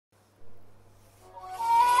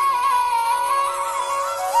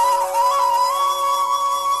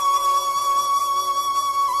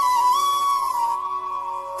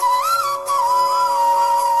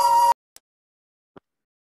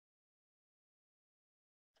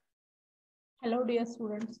Hello dear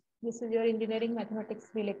students, this is your engineering mathematics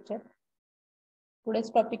 3 lecture.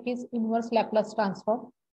 Today's topic is inverse Laplace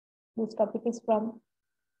transform. This topic is from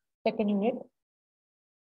second unit.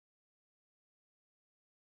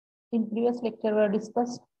 In previous lecture we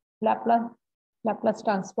discussed Laplace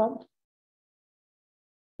transform.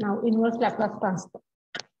 Now inverse Laplace transform.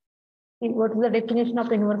 What is the definition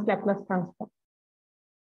of inverse Laplace transform?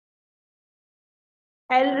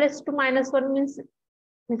 L raised to minus 1 means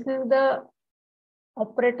this is the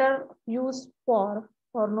operator used for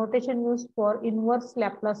or notation used for inverse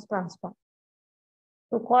Laplace transform.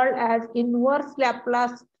 So called as inverse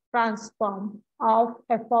Laplace transform of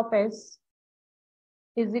f of s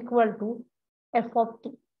is equal to f of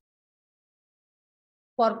t.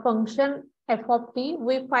 For function f of t,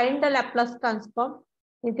 we find the Laplace transform.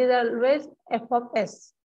 It is always f of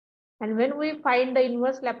s. And when we find the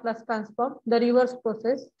inverse Laplace transform, the reverse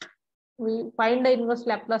process, we find the inverse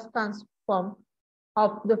Laplace transform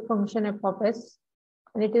of the function f of s,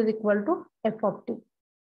 and it is equal to f of t.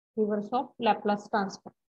 Reverse of Laplace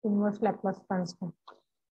transform, inverse Laplace transform.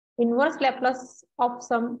 Inverse Laplace of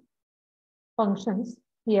some functions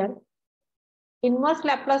here. Inverse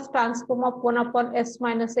Laplace transform of 1 upon s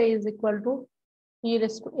minus a is equal to e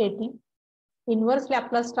raised to at. Inverse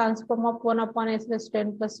Laplace transform of 1 upon s raised to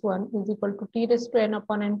n plus 1 is equal to t raised to n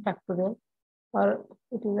upon n factorial, or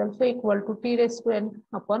it is also equal to t raised to n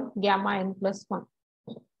upon gamma n plus 1.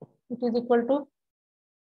 It is equal to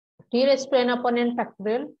t raised to n upon n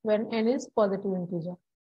factorial when n is positive integer.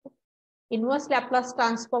 Inverse Laplace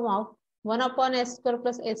transform of 1 upon s square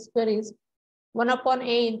plus s square is 1 upon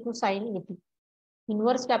a into sine at.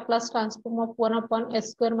 Inverse Laplace transform of 1 upon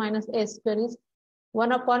s square minus a square is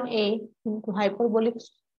 1 upon a into hyperbolic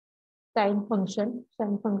sine function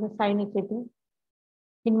sine at.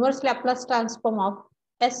 Inverse Laplace transform of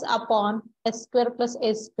s upon s square plus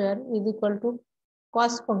a square is equal to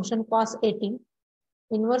cos function cos at.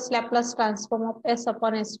 Inverse Laplace transform of s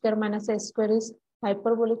upon s square minus a square is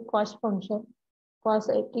hyperbolic cos function cos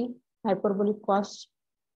at hyperbolic cos.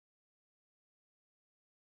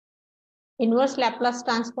 Inverse Laplace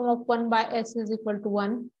transform of 1 by s is equal to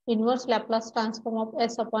 1. Inverse Laplace transform of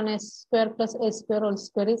s upon s square plus a square whole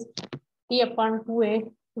square is t upon 2a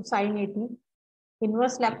to sine at.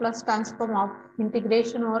 Inverse Laplace transform of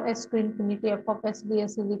integration over s to infinity f of s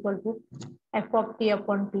ds is equal to f of t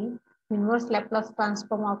upon t. Inverse Laplace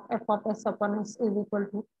transform of f of s upon s is equal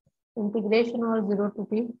to integration over 0 to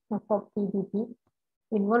t f of t dt.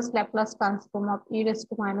 Inverse Laplace transform of e raised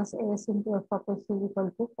to minus as into f of s is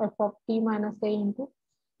equal to f of t minus a into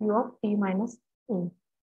u of t minus a.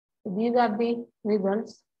 So these are the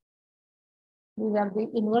results. These are the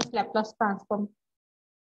inverse Laplace transform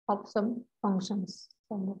of some functions.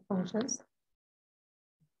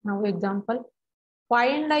 Now example,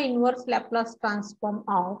 find the inverse Laplace transform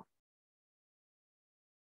of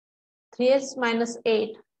 3s minus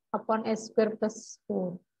 8 upon s square plus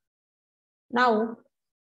 4. Now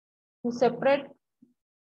you separate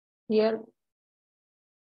here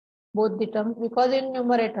both the terms because in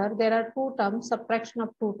numerator there are two terms, subtraction of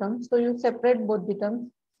two terms. So you separate both the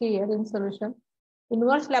terms here in solution.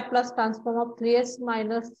 Inverse Laplace transform of 3s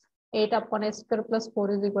minus 8 upon s square plus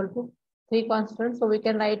 4 is equal to 3 constants. So we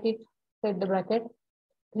can write it at the bracket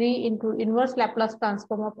 3 into inverse Laplace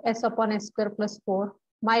transform of s upon s square plus 4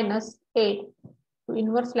 minus 8 to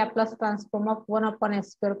inverse Laplace transform of 1 upon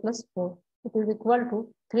s square plus 4. It is equal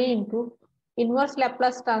to 3 into inverse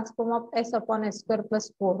Laplace transform of s upon s square plus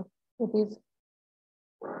 4. It is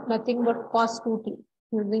nothing but cos 2t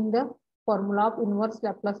using the formula of inverse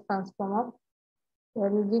Laplace transform of, we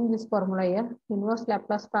are using this formula here, inverse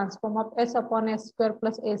Laplace transform of s upon s square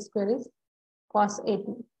plus a square is cos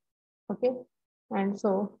 80. Okay, and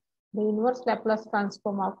so the inverse Laplace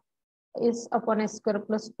transform of s upon s square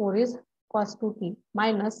plus 4 is cos 2t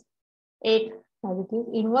minus 8 as it is.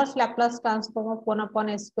 Inverse Laplace transform of 1 upon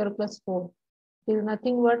s square plus 4 is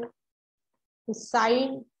nothing but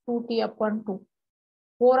sine 2t upon 2.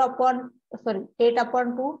 8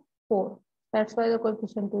 upon 2, 4. That's why the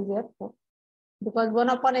coefficient is here 4. Because 1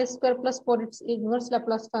 upon s square plus 4, its inverse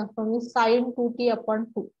Laplace transform is sine 2t upon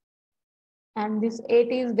 2. And this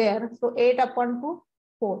 8 is there. So 8 upon 2,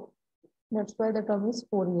 4. That's why the term is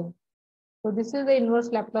 4 here. So this is the inverse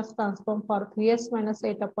Laplace transform for 3s minus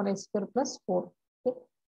 8 upon s square plus 4. Okay.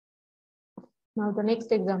 Now the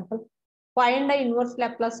next example. Find the inverse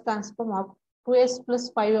Laplace transform of 2s plus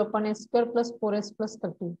 5 upon s square plus 4s plus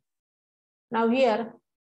 13. Now here,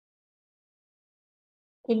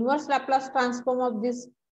 inverse Laplace transform of this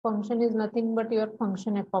function is nothing but your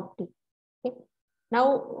function f of t. Okay.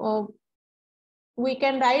 Now we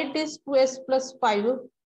can write this 2s plus 5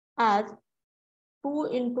 as 2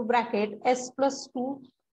 into bracket s plus 2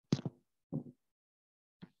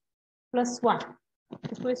 plus 1.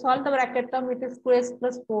 If we solve the bracket term, it is 2s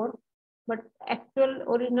plus 4, but actual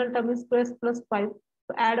original term is 2s plus 5.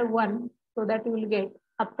 So add a 1, so that you will get,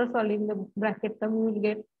 after solving the bracket term, you will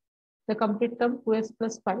get the complete term 2s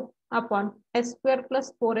plus 5 upon s square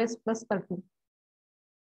plus 4s plus 13.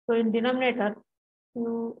 So in denominator,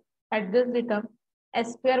 you adjust the term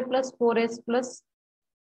s square plus 4s plus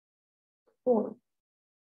 4,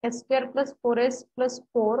 s square plus 4s plus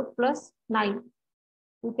 4 plus 9.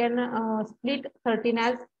 You can split 13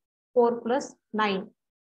 as 4 plus 9.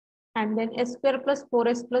 And then s square plus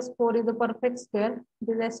 4s plus 4 is the perfect square.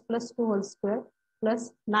 This is s plus 2 whole square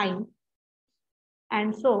plus 9.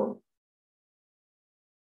 And so,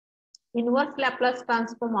 inverse Laplace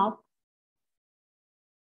transform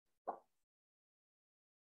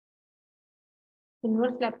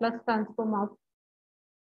of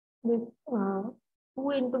this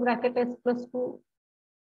 2 into bracket s plus 2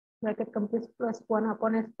 bracket complete plus 1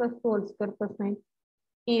 upon s plus 2 whole square plus 9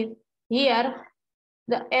 is here.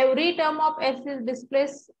 The every term of s is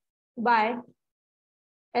displaced by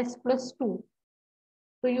s plus 2.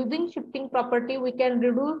 So using shifting property, we can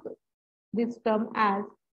reduce this term as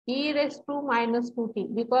e raised to minus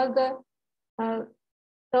 2t, because the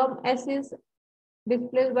term s is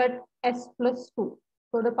displaced by s plus 2.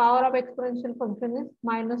 So the power of exponential function is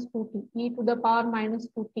minus 2t, e to the power minus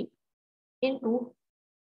 2t into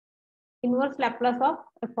inverse Laplace of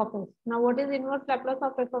f of s. Now what is inverse Laplace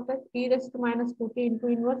of f of s? E raised to minus 2t into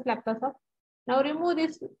inverse Laplace of. Now remove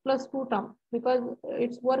this plus 2 term, because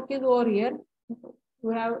its work is over here.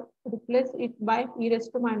 We have replaced it by e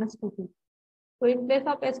raised to minus 2t. So in place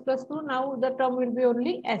of s plus 2, now the term will be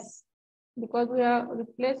only s, because we have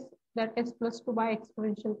replaced that s plus 2 by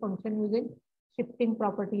exponential function using shifting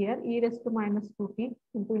property here, e raised to minus 2t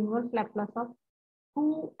into inverse Laplace of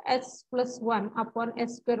 2s plus 1 upon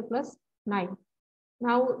s square plus 9.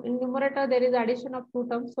 Now in numerator there is addition of 2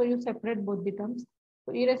 terms, so you separate both the terms.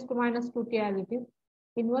 So e raised to minus 2t as it is.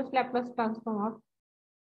 Inverse Laplace transform of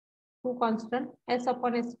 2 constant s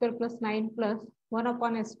upon s square plus 9 plus 1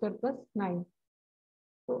 upon s square plus 9.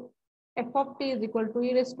 So f of t is equal to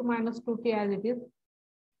e raised to minus 2t as it is.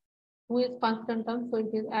 2 is constant term, so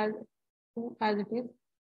it is as 2 as it is.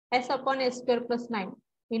 S upon s square plus 9.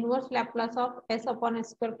 Inverse Laplace of s upon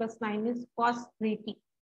s square plus 9 is cos 3t.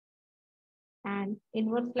 And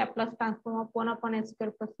inverse Laplace transform of 1 upon s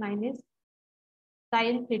square plus 9 is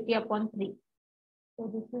sin 3t upon 3. So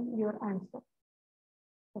this is your answer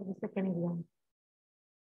for the second example.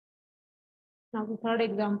 Now the third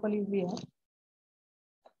example is here.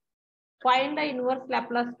 Find the inverse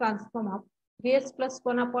Laplace transform of 3s plus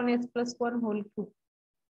 1 upon s plus 1 whole cube.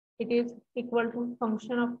 It is equal to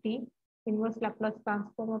function of t, inverse Laplace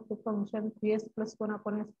transform of the function 3s plus 1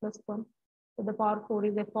 upon s plus 1 to the power 4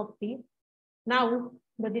 is f of t. Now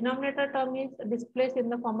the denominator term is displaced in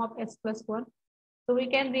the form of s plus 1. So we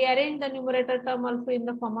can rearrange the numerator term also in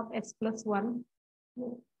the form of s plus 1.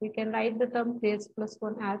 We can write the term 3s plus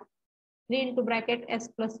 1 as 3 into bracket s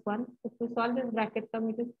plus 1. If we solve this bracket term,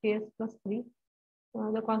 it is 3s plus 3.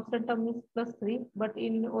 The constant term is plus 3, but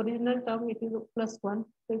in original term it is plus 1.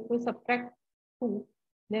 So if we subtract 2,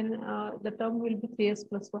 then the term will be 3s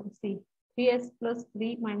plus 1. See, 3s plus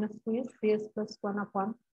 3 minus 2 is 3s plus 1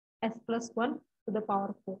 upon s plus 1 to the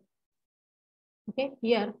power 4. Okay,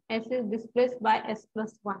 here s is displaced by s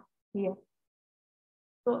plus 1 here.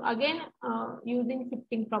 So again, using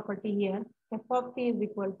shifting property here, f of t is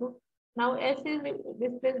equal to, now s is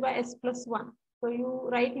displaced by s plus 1. So you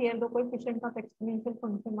write here the coefficient of exponential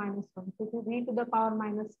function minus 1. So it is e to the power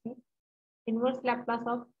minus t, inverse Laplace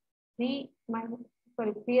of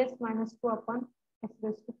 3s minus 2 upon s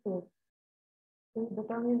raised to 4. So the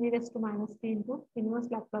term is e raised to minus t into inverse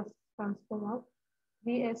Laplace transform of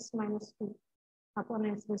 3s minus 2 upon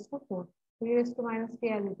s raised to 4. So e raised to minus t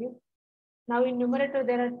as it is. Now in numerator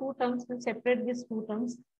there are 2 terms. We separate these 2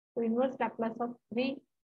 terms. So inverse Laplace of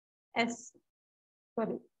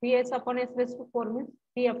 3s upon s raised to 4 means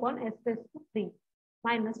 3 upon s raised to 3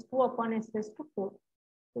 minus 2 upon s raised to 4.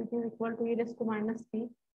 So it is equal to e raised to minus t.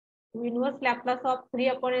 So inverse Laplace of 3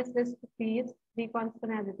 upon s raised to 3 is 3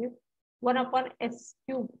 constant as it is. 1 upon s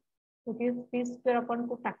cube, it is 3 square upon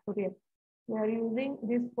 2 factorial. We are using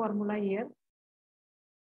this formula here.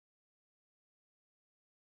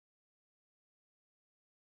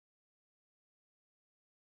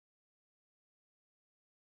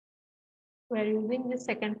 We are using this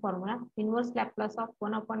second formula. Inverse Laplace of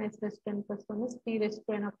 1 upon s raised to n plus 1 is 3 raised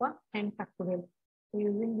to n upon n factorial. So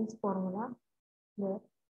using this formula there.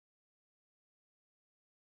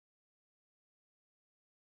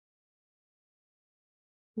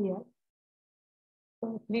 here.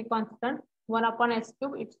 So 3 constant, 1 upon s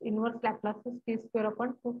cube, its inverse Laplace is t square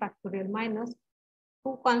upon 2 factorial minus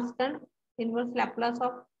 2 constant, inverse Laplace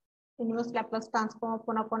transform of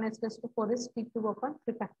 1 upon s raised to 4 is t cube upon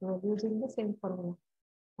 3 factorial using the same formula.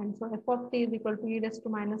 And so f of t is equal to e raised to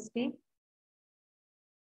minus t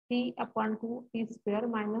upon 2 t square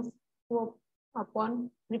minus 2 upon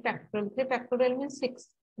 3 factorial. 3 factorial means 6.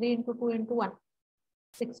 3 into 2 into 1.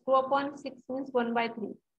 6. 2 upon 6 means 1 by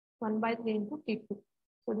 3. 1 by 3 into t cube.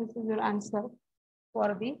 So this is your answer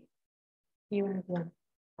for the given one.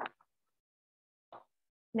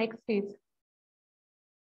 Next is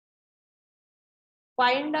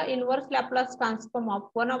find the inverse Laplace transform of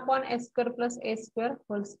 1 upon s square plus a square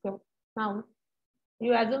whole square. Now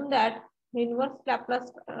you assume that inverse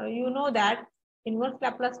Laplace, you know that inverse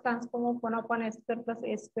Laplace transform of 1 upon s square plus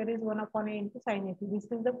a square is 1 upon a into sin a t. This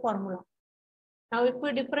is the formula. Now if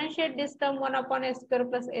we differentiate this term 1 upon s square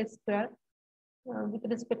plus a square with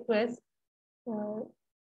respect to s,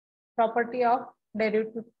 property of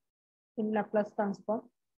derivative in Laplace transform,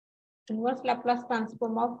 inverse Laplace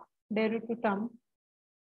transform of derivative term,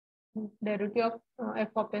 derivative of f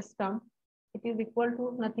of s term, it is equal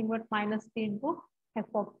to nothing but minus t into f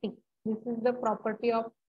of t. This is the property of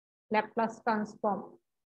Laplace transform,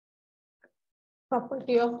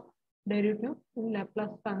 property of derivative in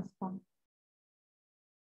Laplace transform.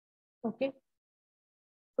 Okay.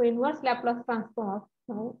 So inverse Laplace transform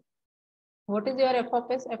of what is your f of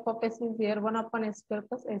s? F of s is here 1 upon s square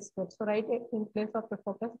plus a square. So write it in place of f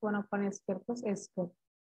of s 1 upon s square plus a square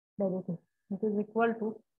derivative. It is equal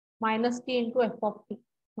to minus t into f of t.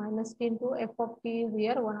 Minus t into f of t is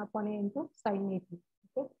here 1 upon a into sin a t.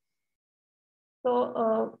 Okay.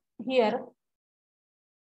 So here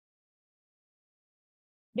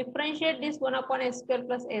differentiate this 1 upon s square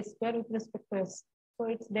plus a square with respect to s. So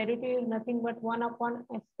its derivative is nothing but 1 upon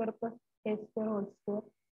s square plus a square whole square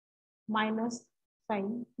minus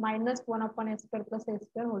sin minus 1 upon s square plus a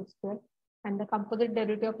square whole square, and the composite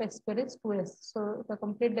derivative of s square is 2s. So the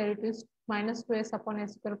complete derivative is minus 2s upon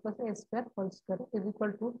s square plus a square whole square is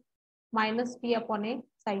equal to minus t upon a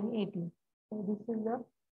sin a t. So this is the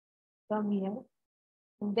term here.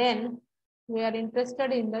 And then we are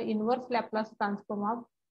interested in the inverse Laplace transform of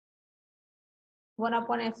 1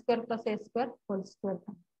 upon s square plus a square whole square.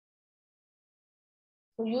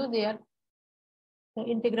 So use here the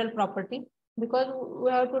integral property, because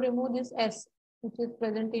we have to remove this s which is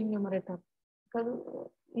present in numerator. Because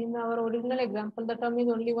in our original example, the term is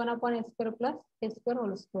only 1 upon s square plus a square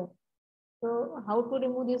whole square. So how to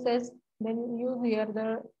remove this s? Then use here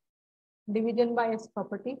the division by s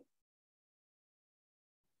property.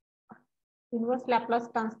 Inverse Laplace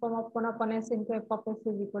transform of 1 upon s into f of s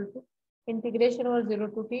is equal to integration over 0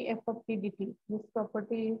 to t f of t dt. This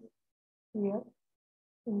property is here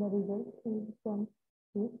in the result. You can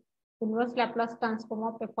see inverse Laplace transform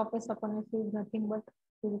of f of s upon s is nothing but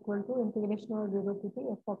is equal to integration over 0 to t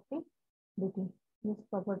f of t dt. This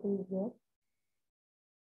property is there.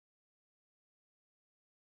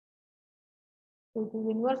 So it is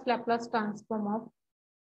inverse Laplace transform of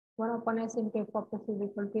 1 upon s into f of s is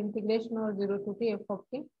equal to integration over 0 to t f of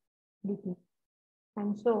t dt.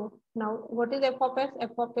 And so now what is f of s?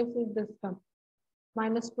 F of s is this term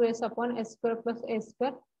minus 2s upon s square plus a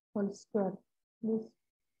square whole square. This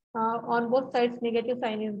on both sides negative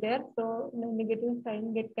sign is there, so the negative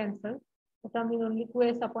sign get cancelled. The term is only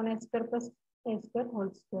 2s upon s square plus a square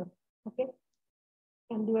whole square. Okay,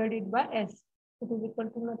 and divided by s. It is equal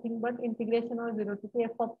to nothing but integration of 0 to t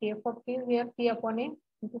f of t. F of t is here t upon a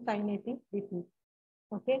into sin a t dt.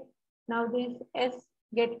 Okay, now this s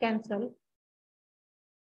get cancelled.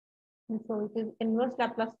 And so it is inverse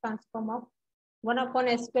Laplace transform of 1 upon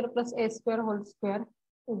s square plus a square whole square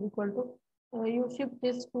is equal to, you shift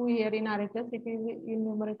this 2 here in RHS, it is in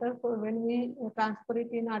numerator. So when we transfer it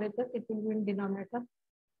in RHS, it will be in denominator.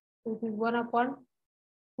 So it is 1 upon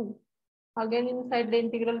 2. Again, inside the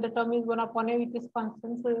integral, the term is 1 upon a, which is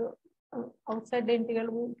constant. So outside the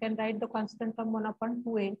integral, we can write the constant term 1 upon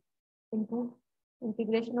 2a into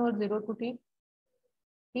integration over 0 to t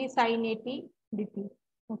sin a t dt.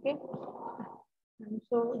 Okay, and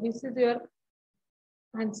so this is your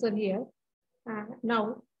answer here.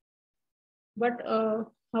 Now, but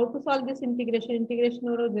how to solve this integration? Integration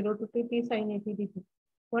over 0 to t sin a t dt.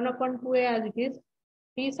 1 upon 2a as it is,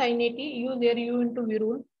 t sin a t, use there u into v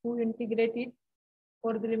rule to integrate it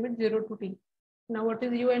for the limit 0 to t. Now what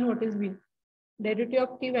is u and what is v? Derivative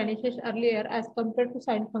of t vanishes earlier as compared to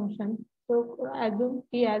sine function. So assume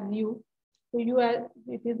t as u. So u as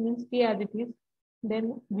it is means t as it is.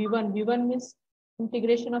 Then v1 means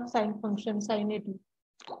integration of sine function sin a t.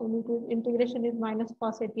 So integration is minus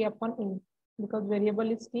cos at upon a, because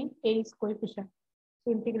variable is t, a is coefficient.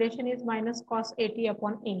 So integration is minus cos at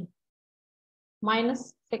upon a,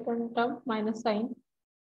 minus second term minus sign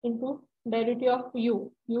into derivative of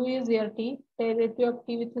u. U is here t, derivative of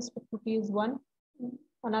t with respect to t is 1,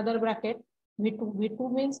 another bracket v2.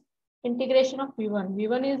 V2 means integration of v1.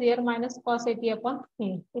 V1 is here minus cos at upon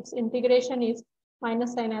a. Its integration is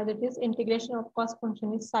minus sign as it is. Integration of cos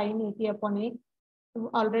function is sin at upon a.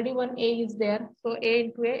 Already one a is there, so a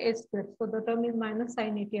into a square. So the term is minus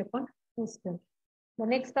sin at upon a square. The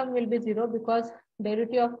next term will be 0 because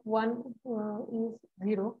derivative of 1 is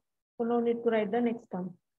 0. So no need to write the next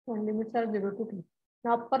term. And limits are 0 to t.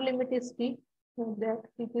 Now upper limit is t. So that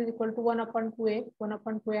t is equal to 1 upon 2a. 1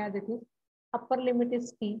 upon 2a as it is. Upper limit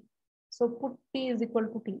is t. So put t is equal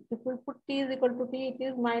to t. If we put t is equal to t, it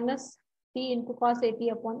is minus t into cos at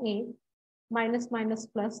upon a minus minus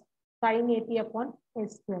plus sin at upon a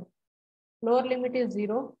square. Lower limit is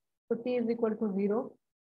 0. So t is equal to 0.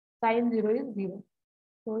 Sin 0 is 0.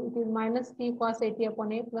 So it is minus t cos at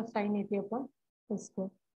upon a plus sin at upon a square.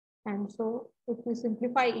 And so if we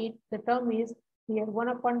simplify it, the term is here 1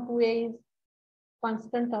 upon 2a is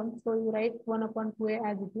constant term. So you write 1 upon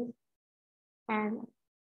 2a as it is. And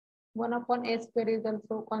 1 upon a square is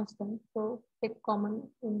also constant. So take common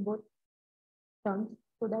in both terms.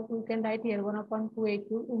 So that we can write here 1 upon 2a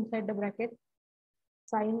cube inside the bracket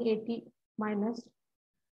sin 80 minus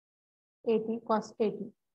 80 cos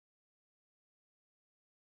 80.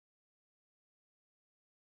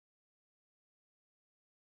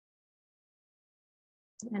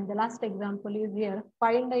 And the last example is here.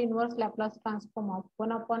 Find the inverse Laplace transform of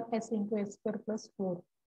 1 upon s into s square plus 4.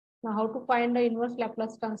 Now, how to find the inverse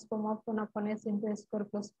Laplace transform of 1 upon s into s square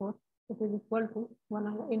plus 4? It is equal to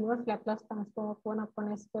 1 inverse Laplace transform of 1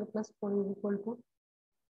 upon s square plus 4 is equal to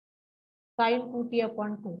sin 2t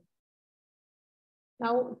upon 2.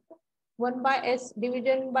 Now, 1 by s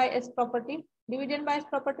division by s property. Division by s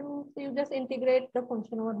property means you just integrate the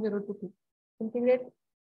function over 0 to t. Integrate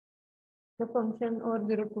the function over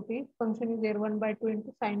 0 to t. Function is there 1 by 2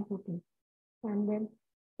 into sin 2t. And then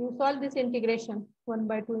you solve this integration 1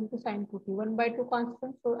 by 2 into sin 2t. 1 by 2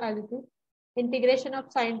 constant, so as it is. Integration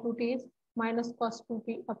of sin 2t is minus cos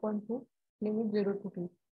 2t upon 2, limit 0 to t.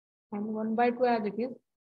 And 1 by 2 as it is.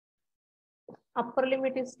 Upper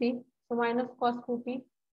limit is t, so minus cos 2t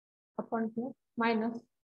upon 2 minus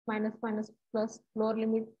plus lower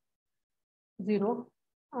limit 0.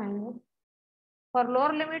 And for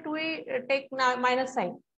lower limit, we take minus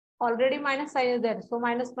sign. Already minus sign is there, so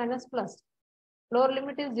minus plus. Lower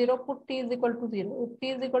limit is 0, put t is equal to 0. If t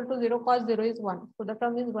is equal to 0, cos 0 is 1. So the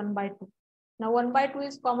term is 1 by 2. Now 1 by 2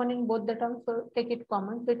 is common in both the terms, so take it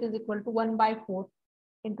common. So it is equal to 1 by 4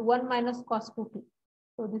 into 1 minus cos 2t.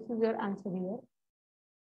 So this is your answer here.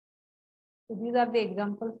 So these are the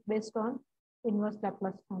examples based on inverse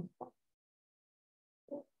Laplace transform.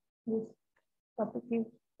 This topic is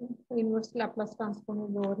inverse Laplace transform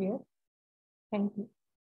is over here. Thank you.